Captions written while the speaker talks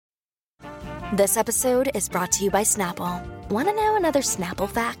This episode is brought to you by Snapple. Want to know another Snapple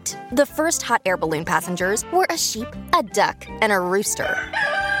fact? The first hot air balloon passengers were a sheep, a duck, and a rooster.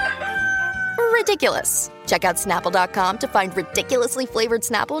 Ridiculous. Check out Snapple.com to find ridiculously flavored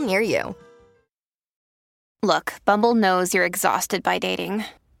Snapple near you. Look, Bumble knows you're exhausted by dating.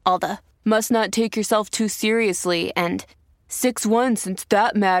 All the, must not take yourself too seriously, and 6'1" since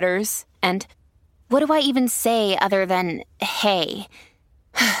that matters, and what do I even say other than, hey?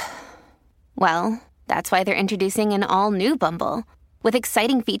 Well, that's why they're introducing an all-new Bumble, with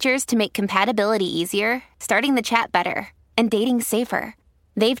exciting features to make compatibility easier, starting the chat better, and dating safer.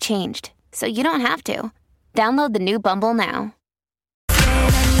 They've changed, so you don't have to. Download the new Bumble now.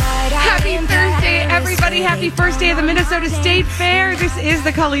 Happy Thursday, everybody. Happy first day of the Minnesota State Fair. This is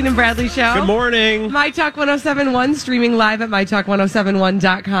the Colleen and Bradley Show. Good morning. My Talk 1071, streaming live at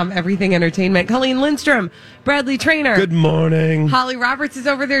mytalk1071.com. Everything Entertainment. Colleen Lindstrom, Bradley Trainer. Good morning. Holly Roberts is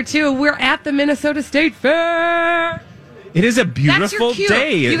over there, too. We're at the Minnesota State Fair. It is a beautiful That's your cue.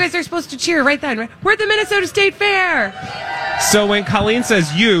 day. You guys are supposed to cheer right then. We're at the Minnesota State Fair. So when Colleen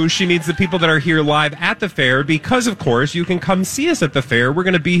says you, she means the people that are here live at the fair because, of course, you can come see us at the fair. We're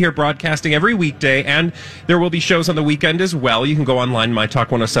going to be here broadcasting every weekday, and there will be shows on the weekend as well. You can go online,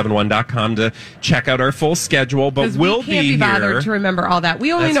 mytalk1071.com, to check out our full schedule. But we'll can't be bothered here. to remember all that.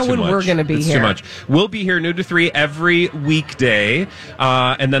 We only That's know when too much. we're going to be That's here. too much. We'll be here noon to 3 every weekday,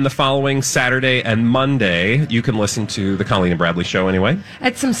 and then the following Saturday and Monday, you can listen to the Colleen and Bradley Show anyway.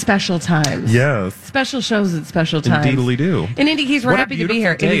 At some special times. Yes. Special shows at special times. Indeedly do. In any case, we're happy to be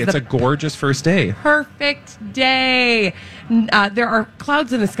here. Day. It is It's a gorgeous first day. perfect day. There are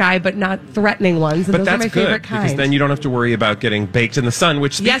clouds in the sky, but not threatening ones. And But those that's are my good favorite kind. because then you don't have to worry about getting baked in the sun.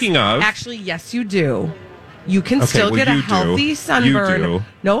 Which, speaking of, actually, yes, you do. You can Okay, still well, get a you do. healthy You sunburn. do.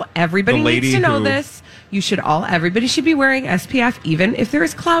 No, everybody The needs lady to know who- this. Everybody should be wearing SPF, even if there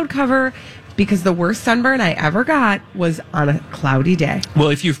is cloud cover. Because the worst sunburn I ever got was on a cloudy day. well,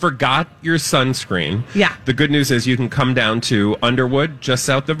 if you forgot your sunscreen, Yeah. the good news is you can come down to Underwood, just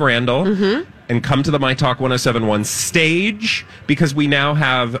south of Randall, and come to the My Talk 1071 stage because we now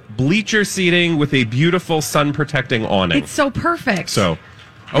have bleacher seating with a beautiful sun protecting awning. It's so perfect. So,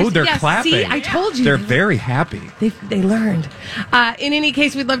 they're Yes, clapping. see, I told you. They're very happy. They learned. In any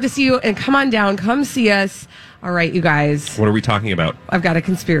case, we'd love to see you. And come on down. Come see us. All right, you guys. What are we talking about? I've got a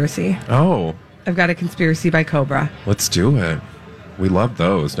conspiracy. Oh, I've got a conspiracy by Cobra. let's do it. We love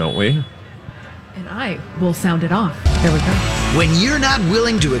those, don't we? And I will sound it off. There we go. When you're not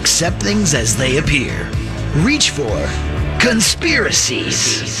willing to accept things as they appear, reach for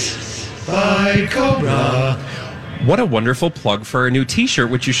Conspiracies by Cobra. What a wonderful plug for a new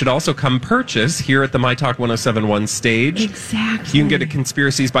T-shirt, which you should also come purchase here at the My Talk 1071 stage. Exactly. You can get a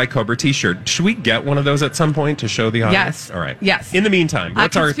Conspiracies by Cobra T-shirt. Should we get one of those at some point to show the audience? Yes. All right. Yes. In the meantime,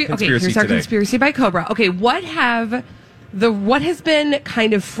 what's our conspiracy here's today? our conspiracy by Cobra. Okay, what has been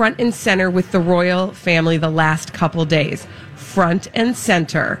kind of front and center with the royal family the last couple days? Front and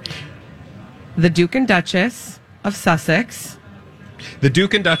center. The Duke and Duchess of Sussex. The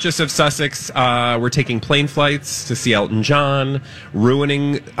Duke and Duchess of Sussex were taking plane flights to see Elton John,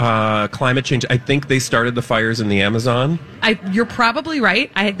 ruining climate change. I think they started the fires in the Amazon. You're probably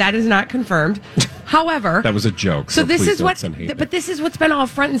right. That is not confirmed. However, That was a joke. So this please is don't what, send hate but this is what's been all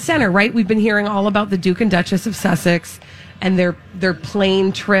front and center, right? We've been hearing all about the Duke and Duchess of Sussex and their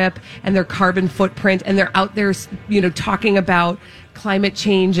plane trip and their carbon footprint, and they're out there, talking about climate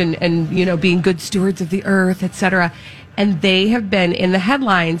change and being good stewards of the earth, etc. And they have been in the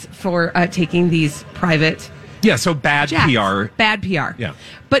headlines for taking these private Yeah, so bad jets. PR. Bad PR. Yeah.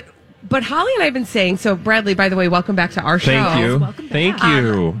 But Holly and I have been saying, so Bradley, by the way, welcome back to our show. Thank you. Welcome back. Thank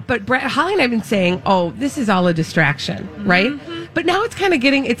you. But Holly and I have been saying, this is all a distraction, right? But now it's kind of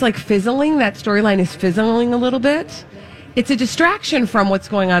it's like fizzling. That storyline is fizzling a little bit. It's a distraction from what's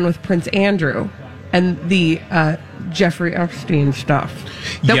going on with Prince Andrew and the Jeffrey Epstein stuff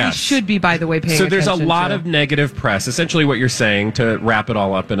that we Yes. should be, by the way, paying So there's a attention lot to. of negative press. Essentially what you're saying, to wrap it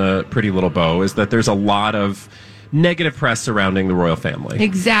all up in a pretty little bow, is that there's a lot of negative press surrounding the royal family.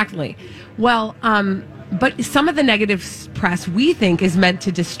 Exactly. Well, but some of the negative press we think is meant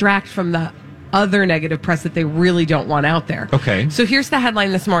to distract from the other negative press that they really don't want out there. Okay. So here's the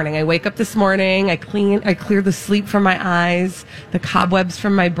headline this morning. I wake up this morning, I clear the sleep from my eyes, the cobwebs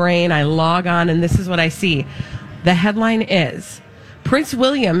from my brain, I log on, and this is what I see. The headline is, Prince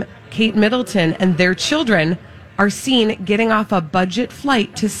William, Kate Middleton, and their children are seen getting off a budget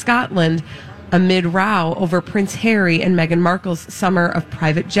flight to Scotland amid row over Prince Harry and Meghan Markle's summer of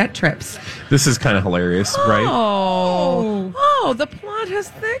private jet trips. This is kind of hilarious, right? Oh, the plot has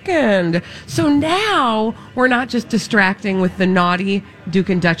thickened. So now we're not just distracting with the naughty Duke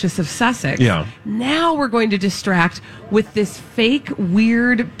and Duchess of Sussex. Yeah. Now we're going to distract with this fake,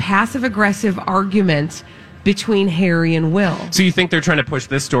 weird, passive-aggressive argument between Harry and Will. So you think they're trying to push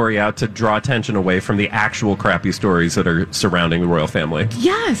this story out to draw attention away from the actual crappy stories that are surrounding the royal family?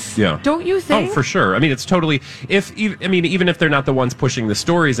 Yes. Yeah. Don't you think? Oh, for sure. I mean, it's totally. Even if they're not the ones pushing the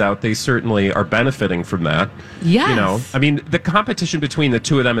stories out, they certainly are benefiting from that. Yes. You know, I mean, the competition between the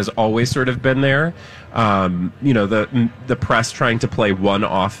two of them has always sort of been there. You know, the press trying to play one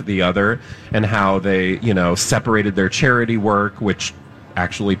off the other, and how they, you know, separated their charity work, which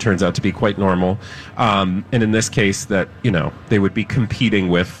actually turns out to be quite normal. And in this case, that, you know, they would be competing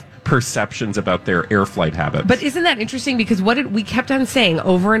with perceptions about their air flight habits. But isn't that interesting? Because what did we kept on saying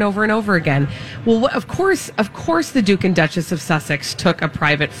over and over and over again? Well, of course, the Duke and Duchess of Sussex took a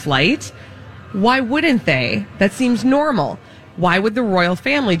private flight. Why wouldn't they? That seems normal. Why would the royal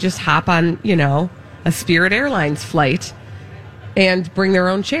family just hop on, you know, a Spirit Airlines flight and bring their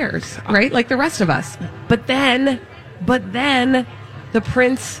own chairs, right? Like the rest of us. But then the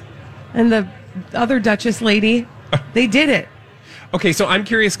prince and the other Duchess lady, they did it. Okay, so I'm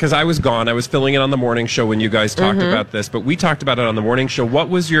curious because I was gone. I was filling in on the morning show when you guys talked about this, but we talked about it on the morning show. What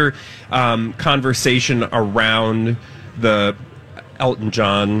was your conversation around the Elton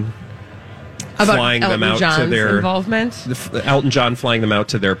John flying them out to their involvement? Elton John flying them out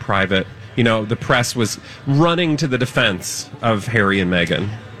to their private. You know, the press was running to the defense of Harry and Meghan.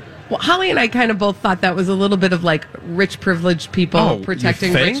 Well, Holly and I kind of both thought that was a little bit of like rich privileged people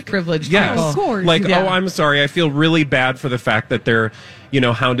protecting rich privileged people. Of course. Like, Yeah. oh, I'm sorry. I feel really bad for the fact that they're, you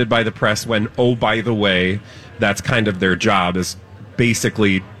know, hounded by the press when, oh, by the way, that's kind of their job, is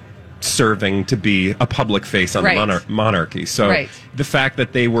basically serving to be a public face on the monarchy. So the fact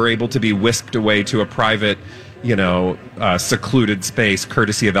that they were able to be whisked away to a private, you know, secluded space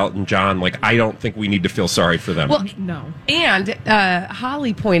courtesy of Elton John, like, I don't think we need to feel sorry for them. Well, No. and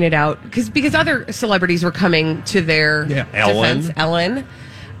Holly pointed out, because other celebrities were coming to their defense, Ellen,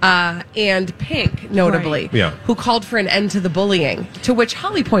 and Pink, notably, who called for an end to the bullying, to which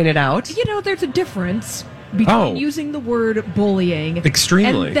Holly pointed out, You know, there's a difference between using the word bullying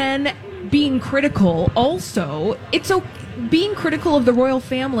Extremely. and then being critical. Also, being critical of the royal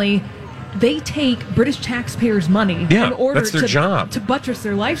family. They take British taxpayers' money in order that's their job. to buttress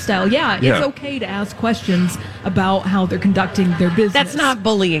their lifestyle. It's okay to ask questions about how they're conducting their business. that's not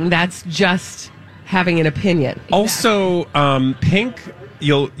bullying, that's just having an opinion. Also, Pink,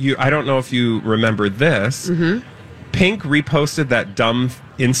 I don't know if you remember this. Pink reposted that dumb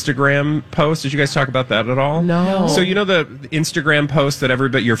Instagram post. Did you guys talk about that at all? No. So you know the Instagram post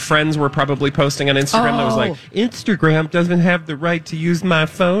that your friends were probably posting on Instagram that was like, Instagram doesn't have the right to use my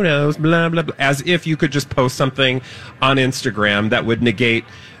photos, blah, blah, blah. As if you could just post something on Instagram that would negate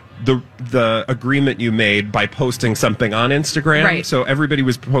the agreement you made by posting something on Instagram. Right. So everybody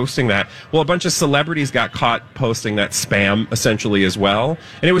was posting that. Well, a bunch of celebrities got caught posting that spam essentially as well.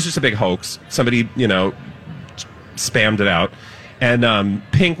 And it was just a big hoax. Somebody, you know, spammed it out. And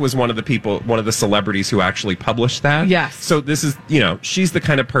Pink was one of the celebrities who actually published that. Yes. So this is, you know, she's the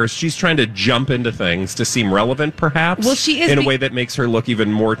kind of person, she's trying to jump into things to seem relevant, perhaps. Well, she is in a way that makes her look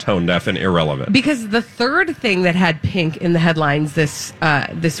even more tone deaf and irrelevant. Because the third thing that had Pink in the headlines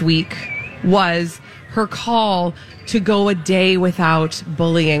this week was her call to go a day without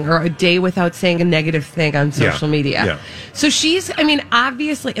bullying or a day without saying a negative thing on social media. Yeah. So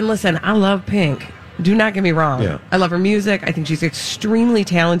obviously, and listen, I love Pink. Do not get me wrong. Yeah. I love her music. I think she's extremely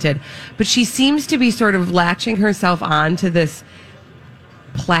talented. But she seems to be sort of latching herself on to this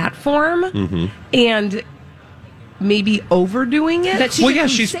platform and maybe overdoing it. That she's a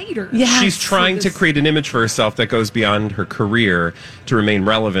crusader. She's trying to create an image for herself that goes beyond her career to remain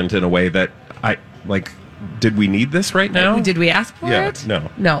relevant in a way that did we need this right now? Did we ask for it?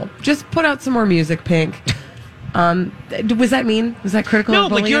 No. Just put out some more music, Pink. Was that mean? Was that critical? No, of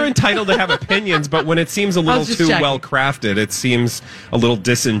bullying? like, you're entitled to have opinions, but when it seems a little too checking. well crafted, it seems a little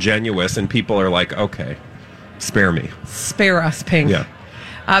disingenuous, and people are like, okay, spare me. Spare us, Pink. Yeah.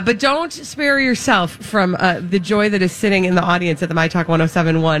 But don't spare yourself from the joy that is sitting in the audience at the My Talk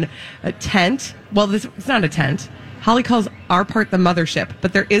 1071 tent. Well, it's not a tent. Holly calls our part the mothership,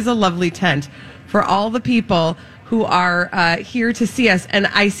 but there is a lovely tent for all the people who are here to see us. And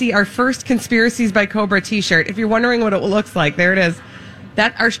I see our first Conspiracies by Cobra t-shirt. If you're wondering what it looks like, there it is.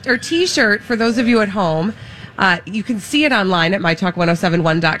 That our t-shirt, for those of you at home, you can see it online at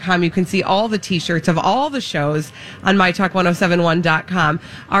mytalk1071.com. You can see all the t-shirts of all the shows on mytalk1071.com.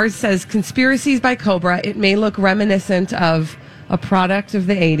 Ours says Conspiracies by Cobra. It may look reminiscent of a product of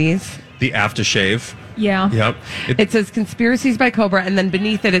the 80s. The aftershave. Yeah. Yep. It says conspiracies by Cobra, and then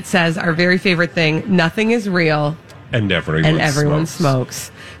beneath it says our very favorite thing: nothing is real. And everyone smokes.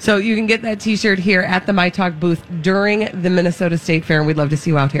 So you can get that T-shirt here at the My Talk booth during the Minnesota State Fair, and we'd love to see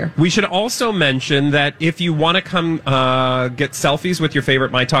you out here. We should also mention that if you want to come get selfies with your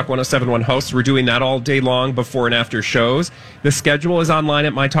favorite My Talk 1071 hosts, we're doing that all day long before and after shows. The schedule is online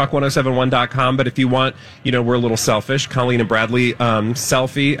at mytalk1071.com, but if you want, we're a little selfish. Colleen and Bradley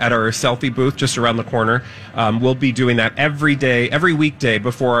selfie at our selfie booth just around the corner. We'll be doing that every weekday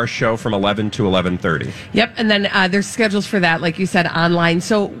before our show from 11 to 11:30. Yep, and then there's schedules for that, like you said, online.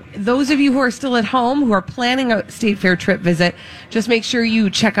 So those of you who are still at home, who are planning a State Fair trip visit, just make sure you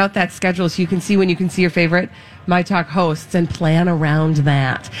check out that schedule so you can see when you can see your favorite My Talk hosts and plan around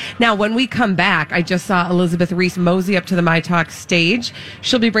that. Now, when we come back, I just saw Elizabeth Reese mosey up to the My Talk stage.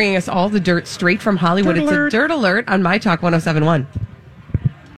 She'll be bringing us all the dirt straight from Hollywood. It's a Dirt Alert on My Talk 1071.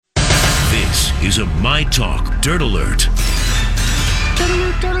 This is a My Talk Dirt Alert. Dirt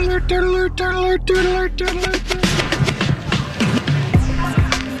alert, dirt alert, dirt alert, dirt alert, dirt alert, dirt alert.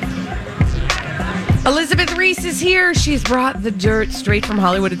 Elizabeth Reese is here. She's brought the dirt straight from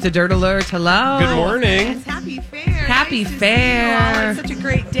Hollywood. It's a Dirt Alert. Hello. Good morning. Yes, happy fair. Happy Nice to fair. see you all. It's such a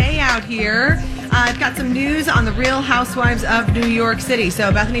great day out here. I've got some news on the Real Housewives of New York City. So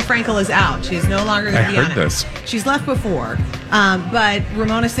Bethany Frankel is out. She is no longer going to be on heard it. this. She's left before. But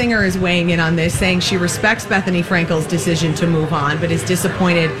Ramona Singer is weighing in on this, saying she respects Bethany Frankel's decision to move on, but is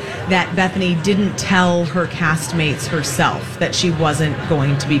disappointed that Bethany didn't tell her castmates herself that she wasn't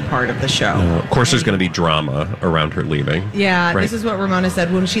going to be part of the show. Of course, there's going to be drama around her leaving. Yeah, right? This is what Ramona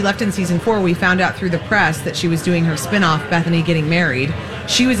said. When she left in season 4, we found out through the press that she was doing her spinoff, Bethany Getting Married.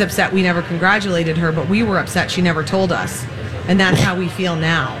 She was upset we never congratulated her, but we were upset she never told us. And that's how we feel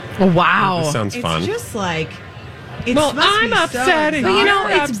now. Wow. This sounds fun. It's just like... I'm upset.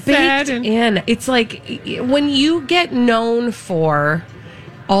 But it's baked in. It's like when you get known for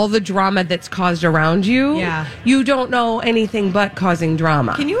all the drama that's caused around you, you don't know anything but causing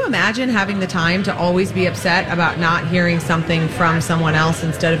drama. Can you imagine having the time to always be upset about not hearing something from someone else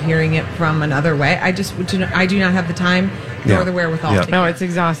instead of hearing it from another way? I do not have the time nor the wherewithal to No, hear. it's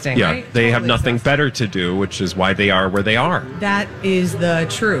exhausting. Yeah, right? they have Totally nothing exhausting. better to do, which is why they are where they are. That is the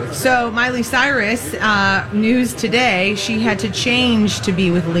truth. So Miley Cyrus, news today, she had to change to be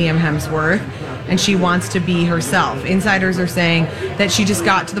with Liam Hemsworth, and she wants to be herself. Insiders are saying that she just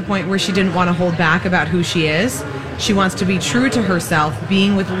got to the point where she didn't want to hold back about who she is. She wants to be true to herself.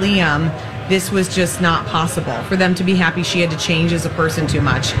 Being with Liam, this was just not possible. For them to be happy, she had to change as a person too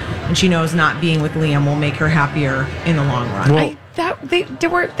much, and she knows not being with Liam will make her happier in the long run.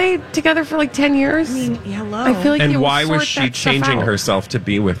 Weren't they together for like 10 years? I mean, hello. I feel like And you why sort was she that stuff changing out. herself to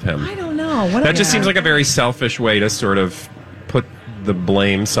be with him? I don't know. That just seems like a very selfish way to sort of put the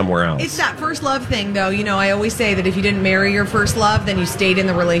blame somewhere else. It's that first love thing, though. I always say that if you didn't marry your first love, then you stayed in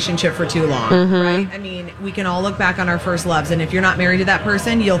the relationship for too long, right? I mean, we can all look back on our first loves, and if you're not married to that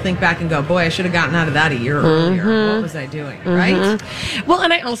person, you'll think back and go, boy, I should have gotten out of that a year earlier. What was I doing, right? Well,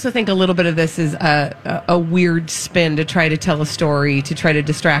 and I also think a little bit of this is a weird spin to try to tell a story, to try to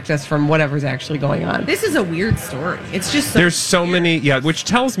distract us from whatever's actually going on. This is a weird story. It's just There's so many, which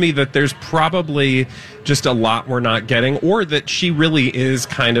tells me that there's probably just a lot we're not getting, or that she really is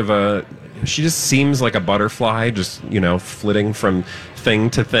kind of she just seems like a butterfly, just, flitting from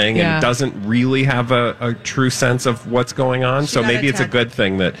thing to thing and doesn't really have a true sense of what's going on. So maybe it's a good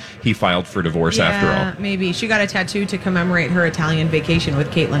thing that he filed for divorce after all. Maybe. She got a tattoo to commemorate her Italian vacation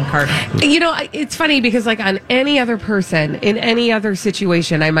with Caitlyn Carter. It's funny because like on any other person, in any other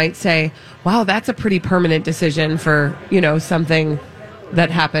situation, I might say, wow, that's a pretty permanent decision for, something that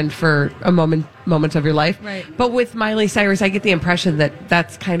happened for a moment of your life. Right. But with Miley Cyrus, I get the impression that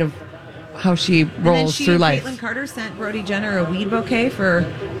that's kind of how she rolls through life. Caitlyn Carter sent Brody Jenner a weed bouquet for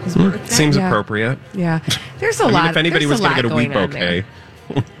his birthday. Seems appropriate. Yeah. There's a I mean, lot. if anybody was going to get a weed bouquet.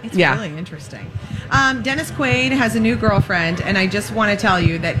 It's Yeah. really interesting. Dennis Quaid has a new girlfriend, and I just want to tell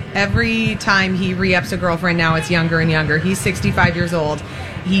you that every time he re-ups a girlfriend now, it's younger and younger. He's 65 years old.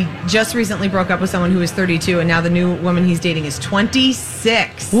 He just recently broke up with someone who was 32, and now the new woman he's dating is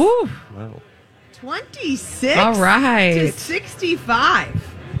 26. Woo. 26 All right. to 65.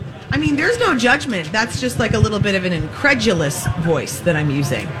 I mean, there's no judgment. That's just like a little bit of an incredulous voice that I'm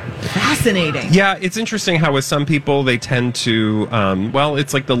using. Fascinating. Yeah, it's interesting how with some people they tend to,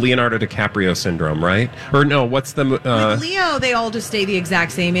 it's like the Leonardo DiCaprio syndrome, right? Or no, what's the... With Leo, they all just stay the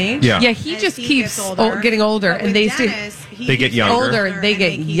exact same age. Yeah. Yeah, he As just he keeps gets older. getting older, But and with they Dennis, he They get gets younger. older, they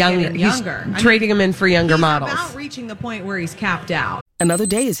get and keep younger. getting He's younger. I mean, trading them in for younger he's models. about reaching the point where he's capped out. Another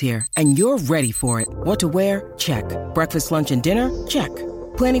day is here, and you're ready for it. What to wear? Check. Breakfast, lunch, and dinner? Check.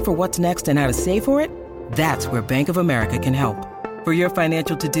 Planning for what's next and how to save for it? That's where Bank of America can help. For your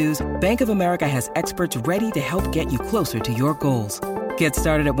financial to-dos, Bank of America has experts ready to help get you closer to your goals. Get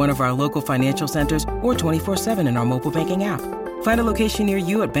started at one of our local financial centers or 24/7 in our mobile banking app. Find a location near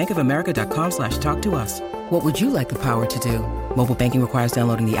you at bankofamerica.com/talktous. What would you like the power to do? Mobile banking requires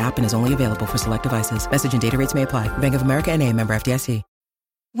downloading the app and is only available for select devices. Message and data rates may apply. Bank of America N.A., member FDIC.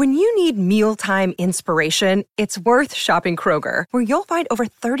 When you need mealtime inspiration, it's worth shopping Kroger, where you'll find over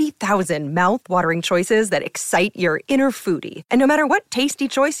 30,000 mouth-watering choices that excite your inner foodie. And no matter what tasty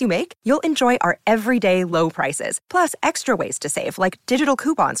choice you make, you'll enjoy our everyday low prices, plus extra ways to save, like digital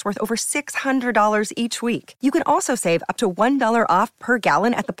coupons worth over $600 each week. You can also save up to $1 off per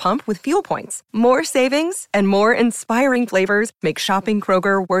gallon at the pump with fuel points. More savings and more inspiring flavors make shopping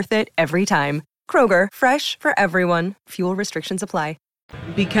Kroger worth it every time. Kroger, fresh for everyone. Fuel restrictions apply.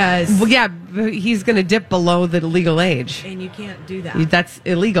 Because he's going to dip below the legal age, and you can't do that. That's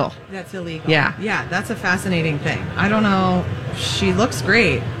illegal. That's illegal. Yeah, that's a fascinating thing. I don't know. She looks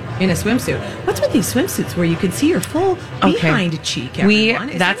great in a swimsuit. What's with these swimsuits where you can see your full behind cheek?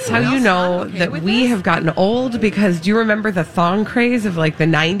 That's how you know that we have gotten old, because do you remember the thong craze of like the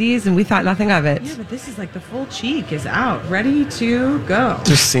 90s, and we thought nothing of it. Yeah, but this is like the full cheek is out, ready to go.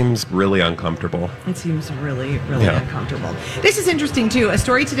 Just seems really uncomfortable. It seems really, really uncomfortable. This is interesting too. A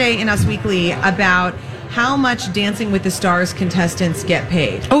story today in Us Weekly about how much Dancing with the Stars contestants get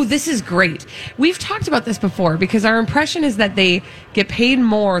paid. Oh, this is great. We've talked about this before, because our impression is that they get paid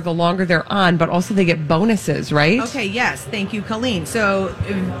more the longer they're on, but also they get bonuses, right? Okay, yes. Thank you, Colleen. So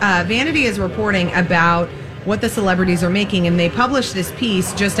Vanity is reporting about what the celebrities are making, and they published this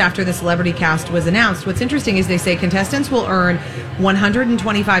piece just after the celebrity cast was announced. What's interesting is they say contestants will earn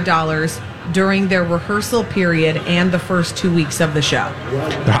 $125 during their rehearsal period and the first 2 weeks of the show.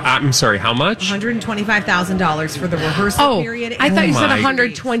 I'm sorry, how much? $125,000 for the rehearsal period. I thought you said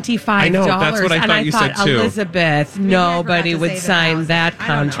 $125. I know, that's what I thought you said too. Elizabeth, nobody would sign that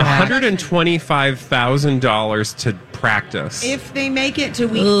contract. $125,000 to practice. If they make it to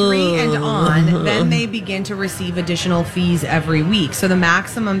week 3 and on, then they begin to receive additional fees every week. So the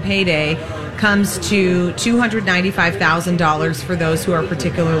maximum payday comes to $295,000 for those who are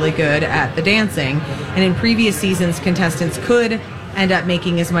particularly good at the dancing. And in previous seasons, contestants could end up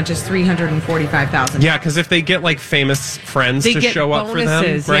making as much as $345,000. Yeah, because if they get like famous friends to show up for them,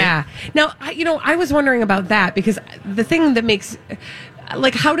 right? Yeah. Now, I was wondering about that, because the thing that makes,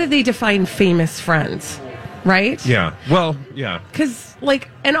 like, how do they define famous friends, right? Yeah. Well, yeah. Because,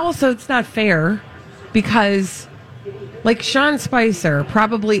 and also it's not fair, because, Sean Spicer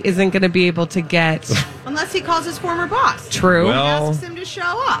probably isn't going to be able to get... Unless he calls his former boss. True. Well, and asks him to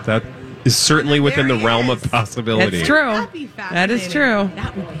show up. That is certainly within the realm of possibility. That's true. That'd be fascinating. That is true.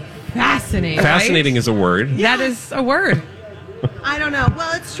 That would be fascinating. Fascinating is a word. Yeah. That is a word. I don't know.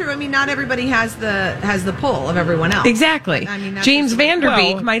 Well, it's true. I mean, not everybody has the pull of everyone else. Exactly. I mean, James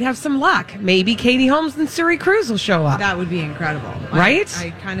Vanderbeek might have some luck. Maybe Katie Holmes and Suri Cruz will show up. That would be incredible. Right? I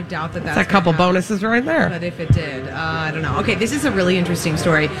kind of doubt that's a couple bonuses right there. But if it did, I don't know. Okay, this is a really interesting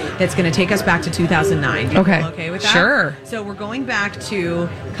story that's going to take us back to 2009. Okay with that? Sure. So we're going back to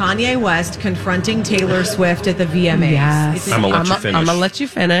Kanye West confronting Taylor Swift at the VMAs. Yes. I'm going to let you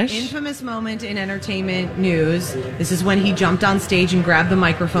finish. Infamous moment in entertainment news. This is when he jumped on stage and grabbed the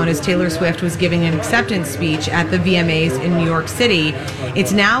microphone as Taylor Swift was giving an acceptance speech at the VMAs in New York City.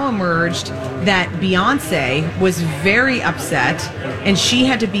 It's now emerged that Beyonce was very upset, and she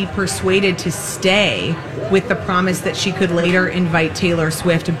had to be persuaded to stay with the promise that she could later invite Taylor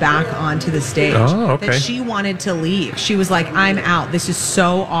Swift back onto the stage. Oh, okay. That she wanted to leave. She was like, I'm out. This is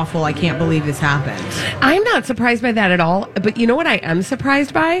so awful. I can't believe this happened. I'm not surprised by that at all. But you know what I am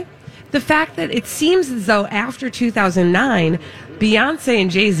surprised by? The fact that it seems as though after 2009, Beyonce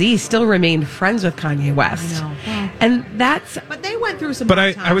and Jay-Z still remained friends with Kanye West. I know. Well, and that's... But they went through some... But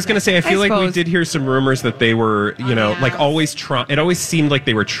I was going to say, I feel like suppose. we did hear some rumors that they were, always trying... It always seemed like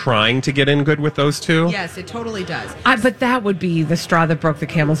they were trying to get in good with those two. Yes, it totally does. But that would be the straw that broke the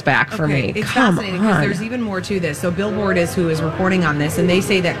camel's back for me. It's Come fascinating because on. there's even more to this. So Billboard is who is reporting on this, and they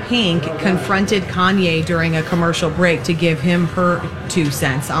say that Pink confronted Kanye during a commercial break to give him her 2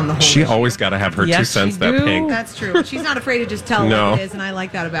 cents on the whole She issue. always got to have her 2 cents, that Pink. That's true. She's not afraid to just tell what it is, and I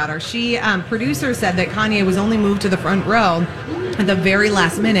like that about her. She, producer said that Kanye was only moved to the front row at the very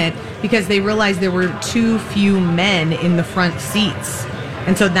last minute because they realized there were too few men in the front seats.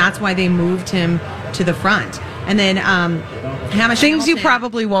 And so that's why they moved him to the front. And then Hamish Things you Hamilton,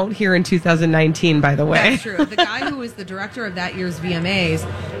 probably won't hear in 2019, by the way. That's true. The guy who was the director of that year's VMAs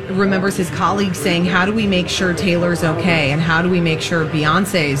remembers his colleagues saying, how do we make sure Taylor's okay? And how do we make sure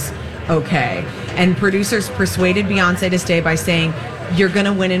Beyonce's okay. And producers persuaded Beyonce to stay by saying, you're going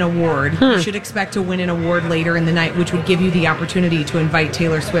to win an award. You should expect to win an award later in the night, which would give you the opportunity to invite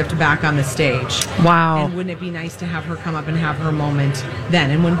Taylor Swift back on the stage. Wow. And wouldn't it be nice to have her come up and have her moment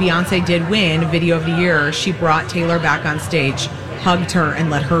then? And when Beyonce did win Video of the Year, she brought Taylor back on stage, hugged her, and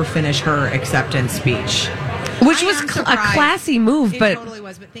let her finish her acceptance speech. Which was a classy move, but... It totally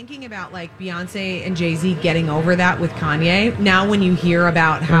was. But thinking about, like, Beyonce and Jay-Z getting over that with Kanye, now when you hear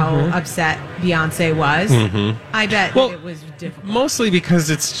about how upset Beyonce was, I bet it was difficult. Mostly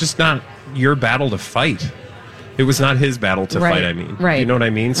because it's just not your battle to fight. It was not his battle to fight, I mean. Right. You know what I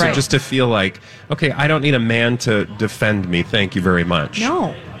mean? So Right. just to feel like, okay, I don't need a man to defend me. Thank you very much.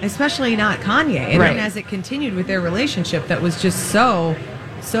 No, especially not Kanye. And Right. then as it continued with their relationship, that was just so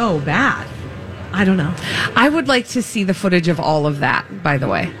bad. I don't know. I would like to see the footage of all of that, by the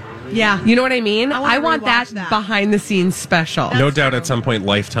way. Yeah. You know what I mean? I want that, rewatch that. behind the scenes special. No doubt at some point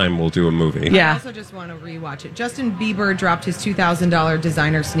Lifetime will do a movie. Yeah. I also just want to rewatch it. Justin Bieber dropped his $2,000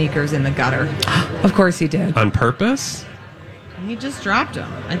 designer sneakers in the gutter. Of course he did. On purpose? He just dropped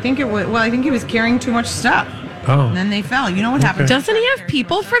them. I think he was carrying too much stuff. Oh. And then they fell. You know what happened? Doesn't he have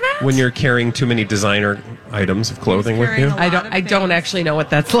people for that? When you're carrying too many designer items of clothing with you? carrying I don't actually know what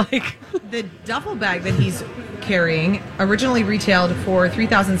that's like. The duffel bag that he's carrying originally retailed for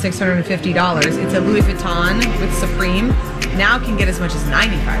 $3,650. It's a Louis Vuitton with Supreme. Now can get as much as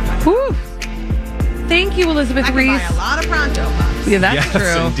 $9,500. Whew. Thank you, Elizabeth I can Reese. buy a lot of Pronto Pups. Yeah, that's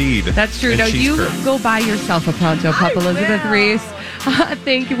Yes, true. indeed. That's true. And No, cheese you curds. go buy yourself a Pronto Pup, I Elizabeth will. Reese.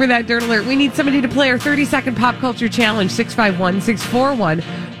 Thank you for that Dirt Alert. We need somebody to play our 30-second pop culture challenge,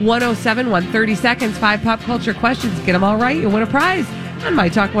 651-641-1071. 30 seconds, 5 pop culture questions. Get them all right. You'll win a prize on My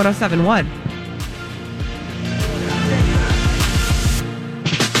Talk 1071.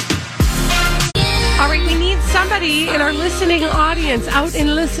 All right, we need somebody in our listening audience out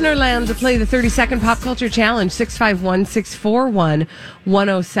in listener land to play the 30-second pop culture challenge,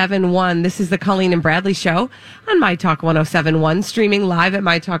 651-641-1071. This is the Colleen and Bradley Show on My Talk 1071, streaming live at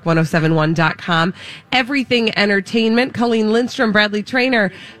MyTalk1071.com. Everything Entertainment. Colleen Lindstrom, Bradley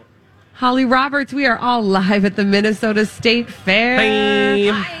Trainer, Holly Roberts. We are all live at the Minnesota State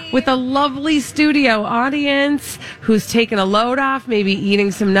Fair. Hi. With a lovely studio audience who's taking a load off, maybe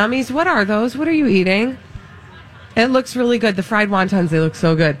eating some nummies. What are those? What are you eating? It looks really good. The fried wontons, they look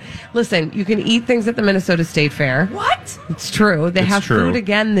so good. Listen, you can eat things at the Minnesota State Fair. What? It's true. They have true. food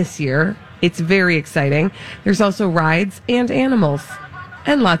again this year. It's very exciting. There's also rides and animals.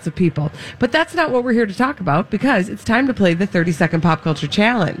 And lots of people. But that's not what we're here to talk about, because it's time to play the 30-second pop culture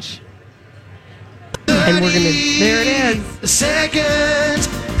challenge. And we're going to... There it is. Second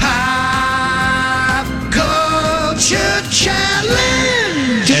Pop Culture Challenge.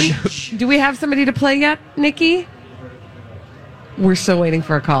 Do we have somebody to play yet, Nikki? We're still waiting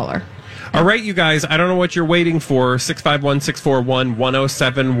for a caller. All right, you guys, I don't know what you're waiting for.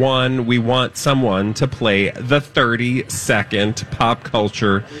 651-641-1071. We want someone to play the 30-second pop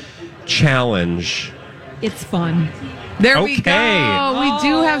culture challenge. It's fun. There we Okay. go. We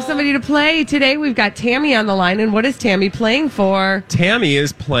do have somebody to play. Today we've got Tammy on the line. And what is Tammy playing for? Tammy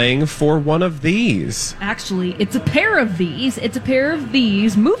is playing for one of these. Actually, it's a pair of these. It's a pair of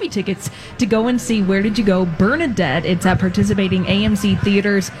these movie tickets to go and see Where Did You Go, Bernadette. It's at participating AMC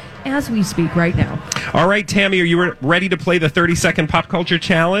theaters as we speak right now. All right, Tammy, are you ready to play the 30-second pop culture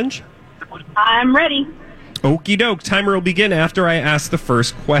challenge? I'm ready. Okie doke. Timer will begin after I ask the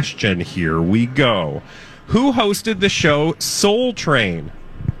first question. Here we go. Who hosted the show Soul Train?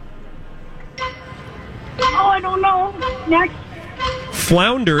 Oh, I don't know. Next.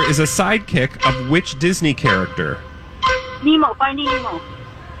 Flounder is a sidekick of which Disney character? Nemo. Finding Nemo.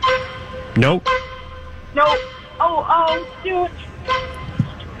 Nope. No. Oh, shoot. Do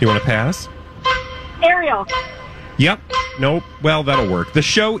you want to pass? Ariel. Yep. Nope. Well, that'll work. The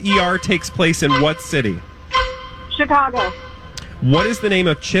show ER takes place in what city? Chicago. What is the name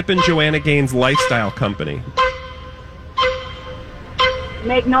of Chip and Joanna Gaines' lifestyle company?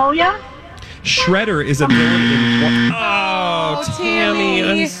 Magnolia. Shredder is a villain in... Oh, Tammy.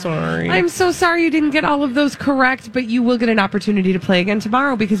 I'm sorry. I'm so sorry you didn't get all of those correct, but you will get an opportunity to play again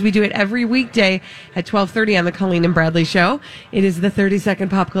tomorrow because we do it every weekday at 12:30 on the Colleen and Bradley Show. It is the 30-second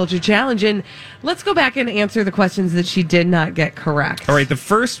pop culture challenge, and let's go back and answer the questions that she did not get correct. All right, the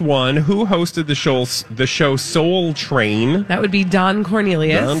first one, who hosted the show Soul Train? That would be Don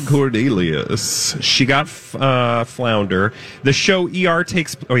Cornelius. Don Cornelius. She got Flounder. The show ER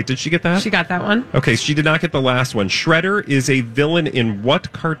takes... Oh, wait, did she get that? She got that one. Okay, she did not get the last one. Shredder is a villain in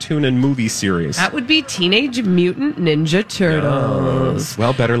what cartoon and movie series? That would be Teenage Mutant Ninja Turtles.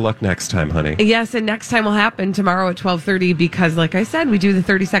 Well, better luck next time, honey. Yes, and next time will happen tomorrow at 12:30 because, like I said, we do the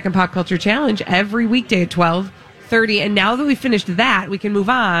 30-second pop culture challenge every weekday at 12:30. And now that we've finished that, we can move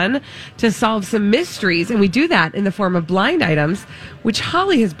on to solve some mysteries. And we do that in the form of blind items, which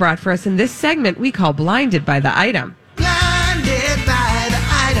Holly has brought for us in this segment we call Blinded by the Item. Blinded by the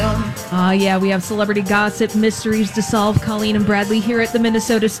item. Yeah, we have celebrity gossip mysteries to solve. Colleen and Bradley here at the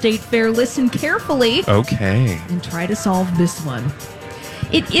Minnesota State Fair. Listen carefully. Okay. And try to solve this one.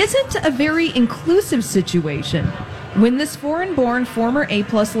 It isn't a very inclusive situation. When this foreign-born former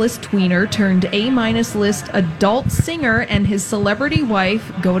A-plus list tweener turned A-minus list adult singer and his celebrity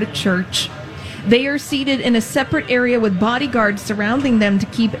wife go to church, they are seated in a separate area with bodyguards surrounding them to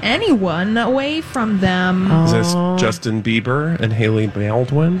keep anyone away from them. Is this Justin Bieber and Haley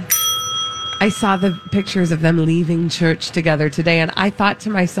Baldwin? I saw the pictures of them leaving church together today, and I thought to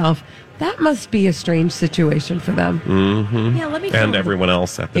myself, that must be a strange situation for them. Mm-hmm. Yeah, let me and everyone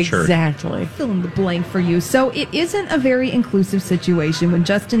else at the church. Exactly. Fill in the blank for you. So it isn't a very inclusive situation when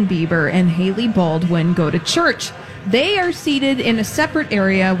Justin Bieber and Haley Baldwin go to church. They are seated in a separate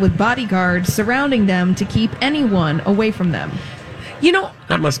area with bodyguards surrounding them to keep anyone away from them. You know,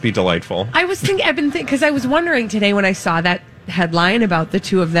 that must be delightful. I was thinking, because I was wondering today when I saw that headline about the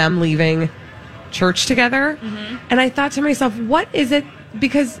two of them leaving church together, and I thought to myself, what is it?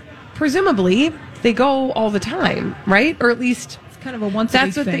 Because presumably they go all the time, right? Or at least it's kind of a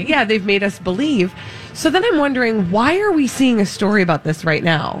once-a-week thing. They've made us believe. So then I'm wondering, why are we seeing a story about this right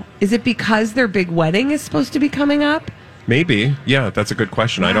now? Is it because their big wedding is supposed to be coming up? Maybe. Yeah, that's a good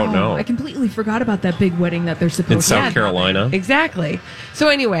question. I don't know. I completely forgot about that big wedding that they're supposed to in South Carolina. Exactly. So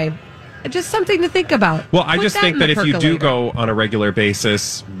anyway, just something to think about. Well, I just think that if you do percolator. go on a regular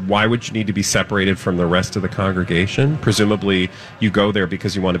basis, why would you need to be separated from the rest of the congregation? Presumably, you go there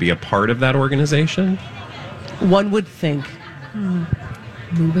because you want to be a part of that organization. One would think.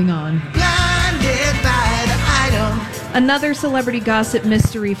 Moving on. Blinded by the item. Another celebrity gossip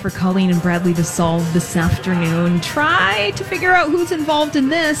mystery for Colleen and Bradley to solve this afternoon. Try to figure out who's involved in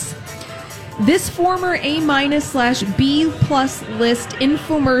this. This former A-/B+ list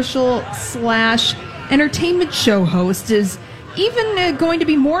infomercial/entertainment show host is even going to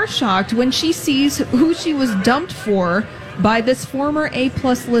be more shocked when she sees who she was dumped for by this former A+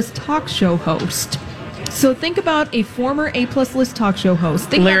 list talk show host. So think about a former A+ list talk show host.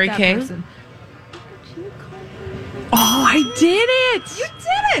 Think Larry about that King? person. Oh, I did it! You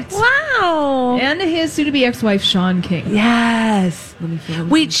did it! Wow! And his soon-to-be ex-wife, Sean King. Yes. Let me feel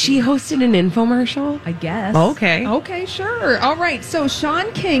Wait, she hosted an infomercial? I guess. Okay. Okay, sure. All right, so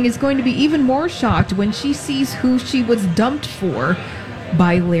Sean King is going to be even more shocked when she sees who she was dumped for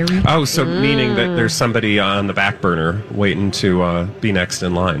by Larry. Oh, so meaning that there's somebody on the back burner waiting to be next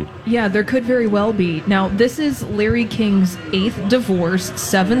in line. Yeah, there could very well be. Now, this is Larry King's 8th divorce,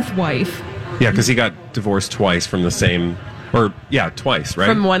 7th wife. Yeah, because he got divorced twice from the same, twice, right?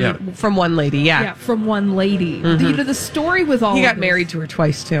 From one lady, Yeah, from one lady. The story with all He of got this- married to her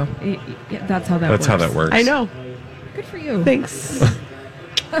twice, too. Yeah, that's how that works. That's how that works. I know. Good for you. Thanks.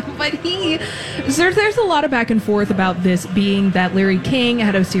 But there's a lot of back and forth about this, being that Larry King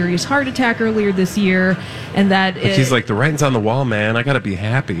had a serious heart attack earlier this year, and that He's like, the writing's on the wall, man. I got to be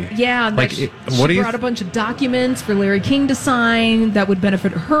happy. yeah, and Like, that she what do you? brought a bunch of documents for Larry King to sign that would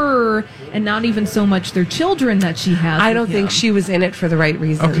benefit her, and not even so much their children that she has. I with don't think him. she was in it for the right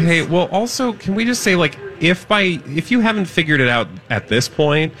reasons. Okay, well, also, can we just say, like, if you haven't figured it out at this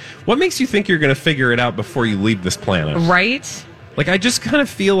point, what makes you think you're going to figure it out before you leave this planet? Right? Like, I just kind of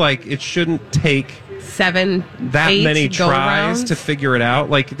feel like it shouldn't take 7, that 8 many tries go-rounds. to figure it out.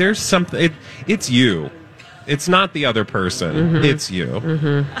 Like, there's something. It's you. It's not the other person. It's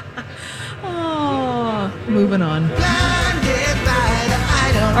you. Oh, moving on. Blinded by the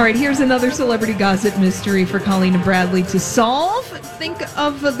item. All right, here's another celebrity gossip mystery for Colleen and Bradley to solve. Think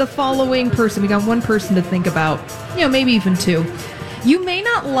of the following person. We got one person to think about. Maybe even two. You may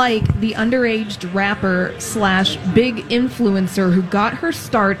not like the underage rapper / big influencer who got her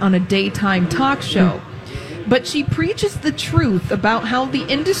start on a daytime talk show, but she preaches the truth about how the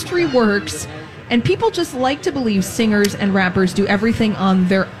industry works, and people just like to believe singers and rappers do everything on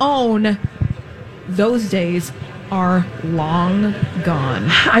their own. Those days are long gone.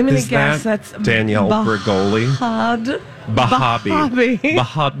 I'm going Is to guess that that's Danielle Bregoli? Bahabi.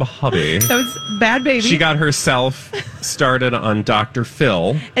 That was Bad Baby. She got herself started on Dr.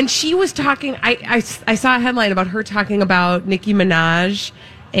 Phil. And she was talking, I saw a headline about her talking about Nicki Minaj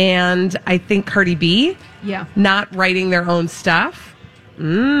and I think Cardi B Yeah. not writing their own stuff.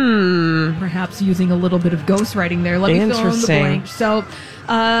 Perhaps using a little bit of ghostwriting there. Let me fill in the blank. So,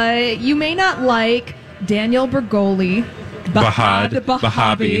 you may not like Danielle Bregoli, Bahad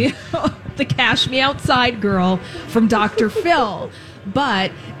Bahabi, the Cash Me Outside girl from Dr. Phil.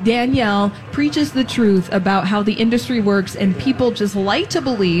 But Danielle preaches the truth about how the industry works, and people just like to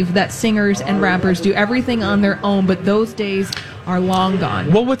believe that singers and rappers do everything on their own, but those days are long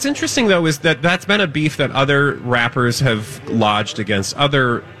gone. Well, what's interesting, though, is that that's been a beef that other rappers have lodged against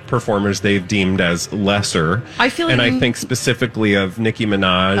other performers they've deemed as lesser. I feel like I think specifically of Nicki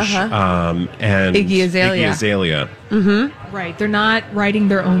Minaj and Iggy Azalea. Right, they're not writing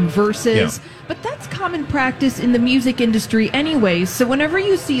their own verses, but that's common practice in the music industry anyways. So whenever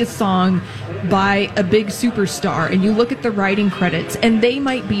you see a song by a big superstar and you look at the writing credits and they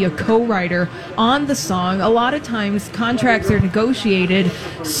might be a co-writer on the song, a lot of times contracts are negotiated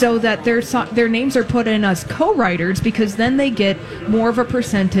so that their names are put in as co-writers, because then they get more of a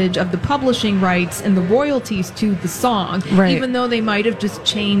percentage of the publishing rights and the royalties to the song, even though they might have just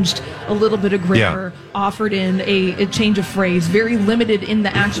changed a little bit of grammar, offered in a change of phrase, very limited in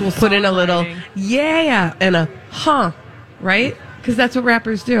the actual song. Put in a little and a right? Because that's what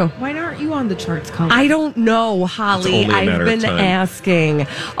rappers do. Why aren't you on the charts, Colin? I don't know, Holly. I've been asking.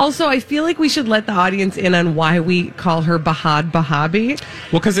 Also, I feel like we should let the audience in on why we call her Bahad Bahabi.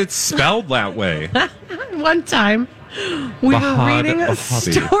 Well, because it's spelled that way. One time, we were reading a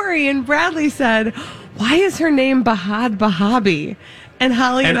story, and Bradley said, "Why is her name Bahad Bahabi?" And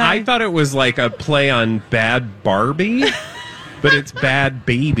Holly and I thought it was like a play on Bad Barbie. But it's Bad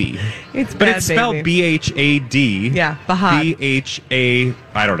Baby. But it's spelled B-H-A-D. Yeah, Bahad. B-H-A,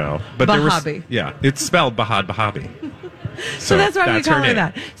 I don't know. But Bahabi. It's spelled Bahad Bahabi. So that's why we call her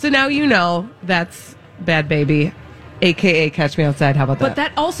that. So now you know that's Bad Baby, a.k.a. Catch Me Outside. How about that? But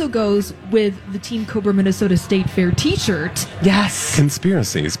that also goes with the Team Cobra Minnesota State Fair t-shirt. Yes.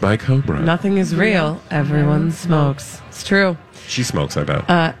 Conspiracies by Cobra. Nothing is real. Everyone smokes. It's true. She smokes, I bet.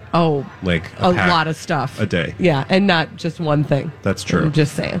 Like a lot of stuff a day. Yeah, and not just one thing. That's true. I'm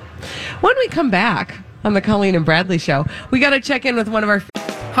just saying. When we come back on the Colleen and Bradley Show, we got to check in with one of our...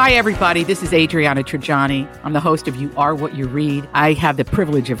 Hi, everybody. This is Adriana Trajani. I'm the host of You Are What You Read. I have the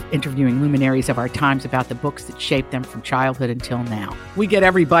privilege of interviewing luminaries of our times about the books that shaped them from childhood until now. We get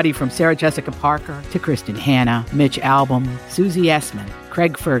everybody from Sarah Jessica Parker to Kristen Hanna, Mitch Albom, Susie Essman,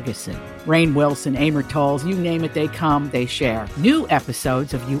 Craig Ferguson, Rainn Wilson, Amor Tolls, you name it, they come, they share. New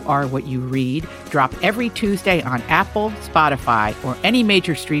episodes of You Are What You Read drop every Tuesday on Apple, Spotify, or any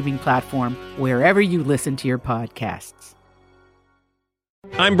major streaming platform wherever you listen to your podcasts.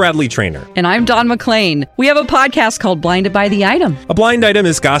 I'm Bradley Trainer. And I'm Don McClain. We have a podcast called Blinded by the Item. A blind item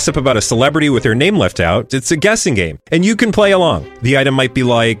is gossip about a celebrity with their name left out. It's a guessing game, and you can play along. The item might be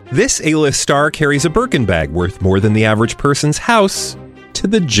like, this A-list star carries a Birkin bag worth more than the average person's house to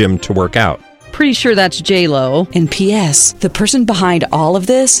the gym to work out. Pretty sure that's J-Lo. And P.S. the person behind all of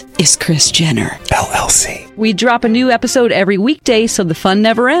this is Kris Jenner, LLC. We drop a new episode every weekday so the fun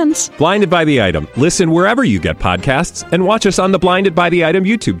never ends. Blinded by the Item. Listen wherever you get podcasts and watch us on the Blinded by the Item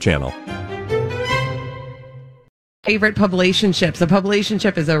YouTube channel. Favorite publicationships. A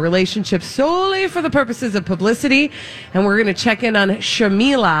publicationship is a relationship solely for the purposes of publicity, and we're going to check in on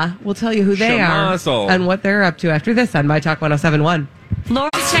Shamila. We'll tell you who they are and what they're up to after this on My Talk 107.1.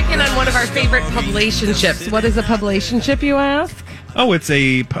 Let's check in on one of our favorite publicationships. What is a publicationship, you ask? Oh, it's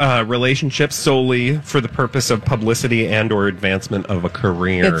a relationship solely for the purpose of publicity and or advancement of a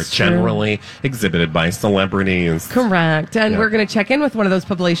career, generally exhibited by celebrities. Correct. And we're going to check in with one of those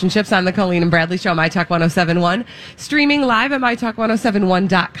publicationships on the Colleen and Bradley Show, My Talk 107.1, streaming live at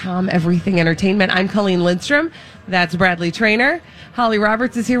MyTalk1071.com, everything entertainment. I'm Colleen Lindstrom. That's Bradley Trainer. Holly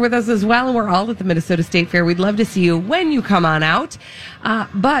Roberts is here with us as well, and we're all at the Minnesota State Fair. We'd love to see you when you come on out.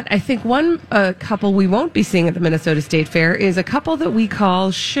 But I think one couple we won't be seeing at the Minnesota State Fair is a couple that we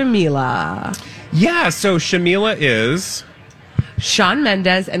call Shamila. Yeah, so Shamila is Shawn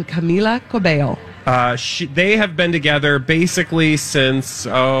Mendes and Camila Cabello. They have been together basically since,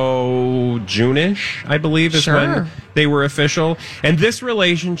 June-ish, I believe, is when they were official. And this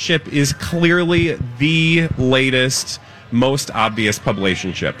relationship is clearly the latest, most obvious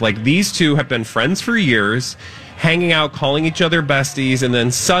publicationship. Like, these two have been friends for years, hanging out, calling each other besties, and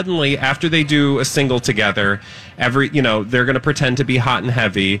then suddenly, after they do a single together, they're going to pretend to be hot and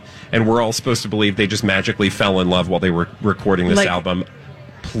heavy, and we're all supposed to believe they just magically fell in love while they were recording this album.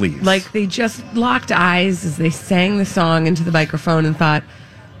 Please. Like, they just locked eyes as they sang the song into the microphone and thought,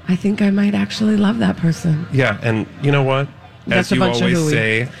 I think I might actually love that person. Yeah, and you know what? That's as you always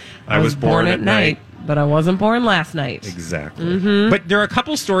say, I was born at night. but I wasn't born last night. Exactly. Mm-hmm. But there are a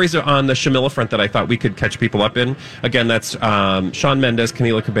couple stories on the Shamila front that I thought we could catch people up in. Again, that's Shawn Mendes,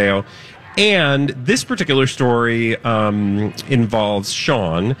 Camila Cabello. And this particular story involves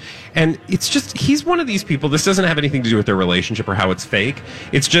Shawn. And it's just, he's one of these people, this doesn't have anything to do with their relationship or how it's fake.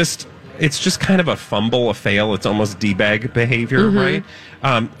 It's just kind of a fumble, a fail. It's almost D-bag behavior, right?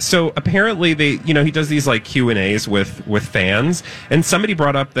 So apparently he does these like Q&As with fans. And somebody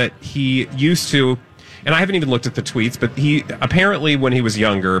brought up that he used to, and I haven't even looked at the tweets, but he apparently, when he was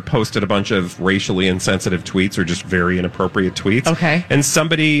younger, posted a bunch of racially insensitive tweets or just very inappropriate tweets. Okay. And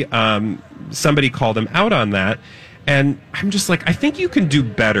somebody called him out on that. And I'm just like, I think you can do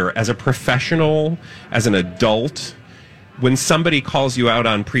better as a professional, as an adult. When somebody calls you out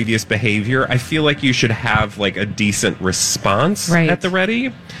on previous behavior, I feel like you should have like a decent response at the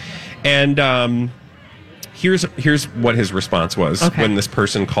ready. And here's what his response was when this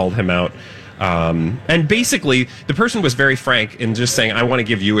person called him out. And basically, the person was very frank in just saying, I want to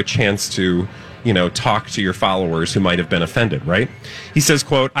give you a chance to, talk to your followers who might have been offended, right? He says,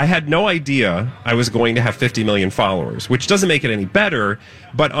 quote, I had no idea I was going to have 50 million followers, which doesn't make it any better.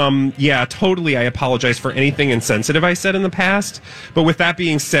 But, yeah, totally, I apologize for anything insensitive I said in the past. But with that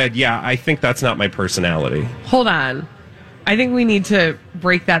being said, yeah, I think that's not my personality. Hold on. I think we need to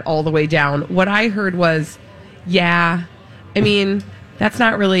break that all the way down. What I heard was, yeah, I mean... That's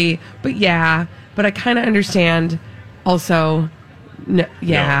not really, but yeah, but I kind of understand also, no,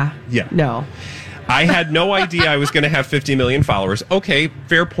 yeah. No. I had no idea I was going to have 50 million followers. Okay,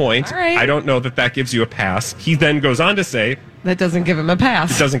 fair point. All right. I don't know that gives you a pass. He then goes on to say... That doesn't give him a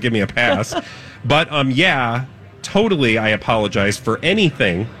pass. It doesn't give me a pass. But, yeah, totally I apologize for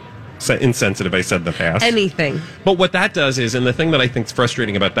anything insensitive I said in the past. Anything. But what that does is, and the thing that I think is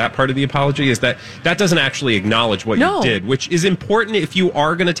frustrating about that part of the apology is that doesn't actually acknowledge what you did, which is important. If you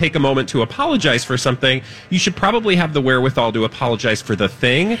are going to take a moment to apologize for something, you should probably have the wherewithal to apologize for the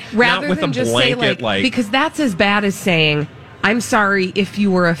thing, rather not with than a just blanket say because that's as bad as saying, I'm sorry if you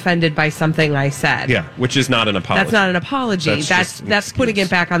were offended by something I said. Yeah, which is not an apology. That's not an apology. That's putting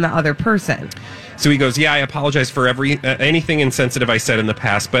it back on the other person. So he goes, yeah, I apologize for anything insensitive I said in the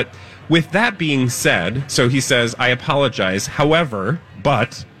past. But with that being said, so he says, I apologize. However,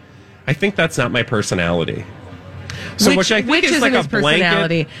 but I think that's not my personality. So which I think is like a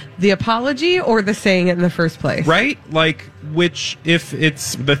blanket. The apology or the saying it in the first place? Right? Like, which, if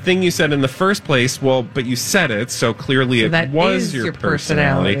it's the thing you said in the first place, well, but you said it, so clearly it was your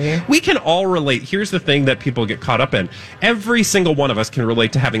personality. We can all relate. Here's the thing that people get caught up in. Every single one of us can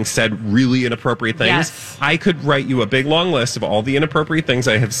relate to having said really inappropriate things. Yes. I could write you a big long list of all the inappropriate things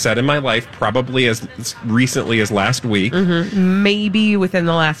I have said in my life, probably as recently as last week. Mm-hmm. Maybe within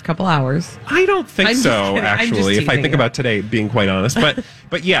the last couple hours. I don't think so, actually, if I think about today, being quite honest.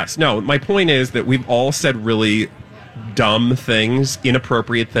 But yes, no, my point is that we've all said really dumb things,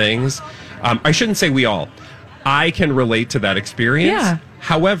 inappropriate things. I shouldn't say we all. I can relate to that experience. Yeah.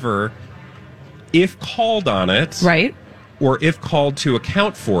 However, if called on it, right, or if called to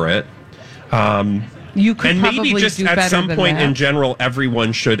account for it, you could and maybe just at some point in general,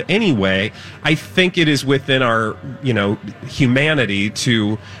 everyone should anyway. I think it is within our, humanity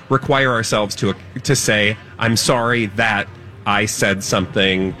to require ourselves to say, I'm sorry that I said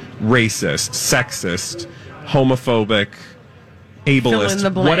something racist, sexist, homophobic,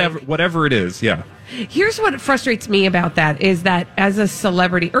 ableist, whatever it is. Yeah. Here's what frustrates me about that is that as a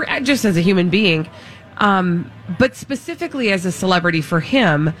celebrity, or just as a human being, but specifically as a celebrity for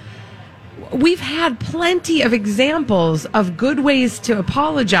him, we've had plenty of examples of good ways to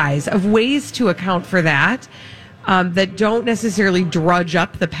apologize, of ways to account for that, that don't necessarily drudge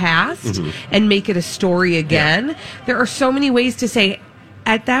up the past and make it a story again. Yeah. There are so many ways to say,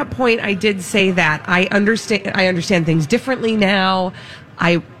 at that point, I did say that. I understand things differently now.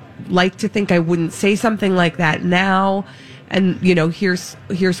 I like to think I wouldn't say something like that now. And, here's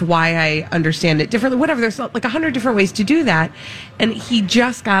why I understand it differently. Whatever. There's like 100 different ways to do that. And he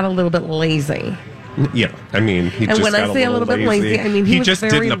just got a little bit lazy. Yeah, I mean, he just got a little bit lazy. I mean, he just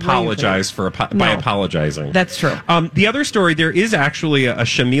didn't apologize by apologizing. That's true. The other story, there is actually a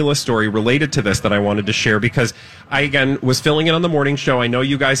Shamila story related to this that I wanted to share because I, again, was filling in on the morning show. I know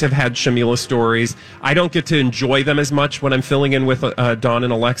you guys have had Shamila stories. I don't get to enjoy them as much when I'm filling in with Dawn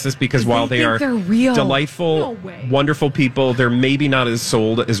and Alexis because while they're real. Delightful, wonderful people, they're maybe not as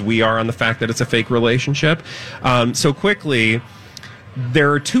sold as we are on the fact that it's a fake relationship. So quickly,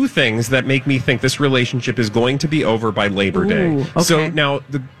 there are two things that make me think this relationship is going to be over by Labor Day. Okay. So now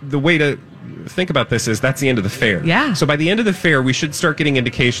the way to think about this is that's the end of the fair. Yeah. So by the end of the fair, we should start getting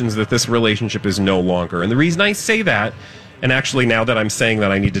indications that this relationship is no longer. And the reason I say that, and actually now that I'm saying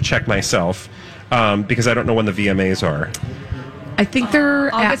that, I need to check myself. because I don't know when the VMAs are. I think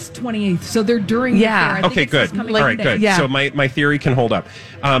they're August 28th, so they're during the fair. I think Okay, it's this good. coming All right, Monday. good. Yeah. So my theory can hold up.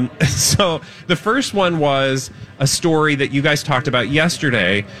 So the first one was a story that you guys talked about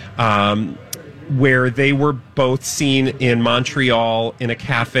yesterday, where they were both seen in Montreal in a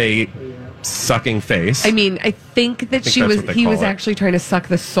cafe sucking face. I mean, I think that think he that's what they was call it. actually trying to suck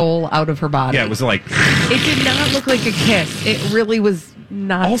the soul out of her body. Yeah, it was like... It did not look like a kiss. It really was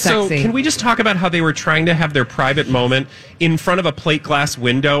not Also, sexy. can we just talk about how they were trying to have their private moment in front of a plate glass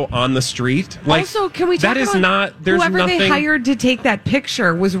window on the street? Like, also, can we talk that is about not... There's whoever nothing... they hired to take that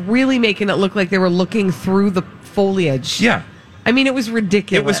picture was really making it look like they were looking through the foliage. Yeah. I mean, it was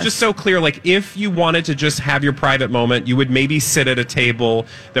ridiculous. It was just so clear. Like, if you wanted to just have your private moment, you would maybe sit at a table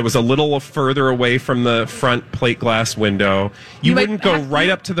that was a little further away from the front plate glass window. You wouldn't go right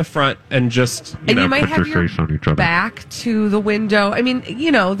up to the front and just, you might have your back to the window. I mean,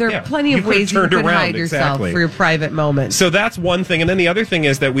 there are plenty of you could've ways you turned could around, hide yourself exactly. for your private moment. So that's one thing. And then the other thing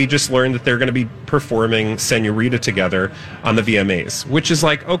is that we just learned that they're going to be performing Senorita together on the VMAs, which is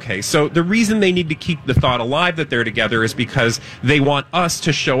like, okay, so the reason they need to keep the thought alive that they're together is because they want us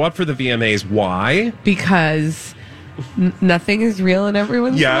to show up for the VMAs. Why? Because nothing is real in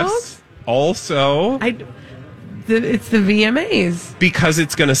everyone's world? Yes. Also, it's the VMAs. Because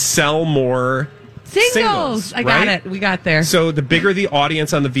it's going to sell more singles. I got it. We got there. So the bigger the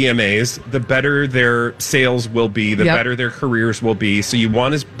audience on the VMAs, the better their sales will be, the better their careers will be. So you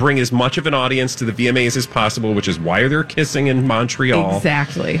want to bring as much of an audience to the VMAs as possible, which is why they're kissing in Montreal.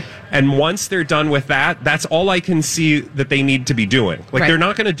 Exactly. And once they're done with that, that's all I can see that they need to be doing. Like, they're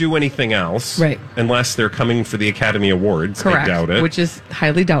not going to do anything else. Right. Unless they're coming for the Academy Awards. Correct. I doubt it. Which is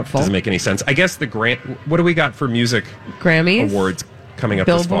highly doubtful. Doesn't make any sense. I guess what do we got for music Grammys? awards coming up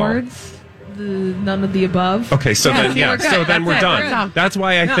Billboards? this fall? None of the above. Okay, so then we're done. That's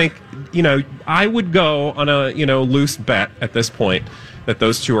why I think, I would go on a, loose bet at this point that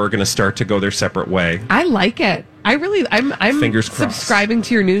those two are going to start to go their separate way. I like it. I'm Fingers crossed. subscriing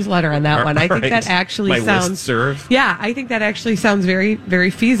to your newsletter on that one. I think that actually My sounds listserv. Yeah, I think that actually sounds very,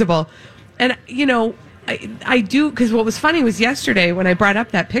 very feasible. And I do, because what was funny was yesterday when I brought up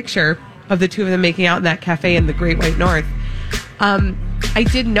that picture of the two of them making out in that cafe in the Great White North. I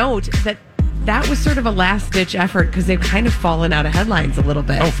did note that was sort of a last-ditch effort because they've kind of fallen out of headlines a little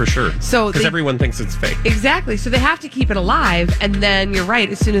bit. Oh, for sure. So because everyone thinks it's fake. Exactly. So they have to keep it alive, and then you're right.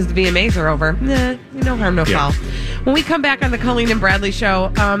 As soon as the VMAs are over, no harm, no foul. When we come back on the Colleen and Bradley show,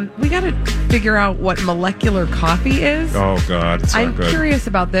 we got to figure out what molecular coffee is. Oh God, it's not I'm good. curious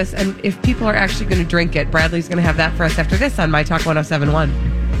about this, and if people are actually going to drink it. Bradley's going to have that for us after this on My Talk 1071.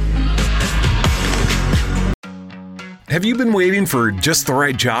 Have you been waiting for just the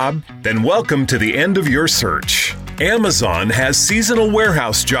right job? Then welcome to the end of your search. Amazon has seasonal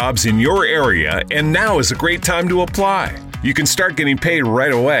warehouse jobs in your area, and now is a great time to apply. You can start getting paid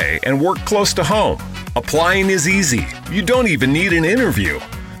right away and work close to home. Applying is easy. You don't even need an interview.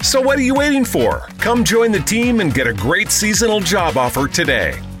 So what are you waiting for? Come join the team and get a great seasonal job offer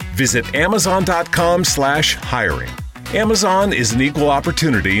today. Visit Amazon.com/hiring. Amazon is an equal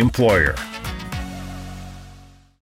opportunity employer.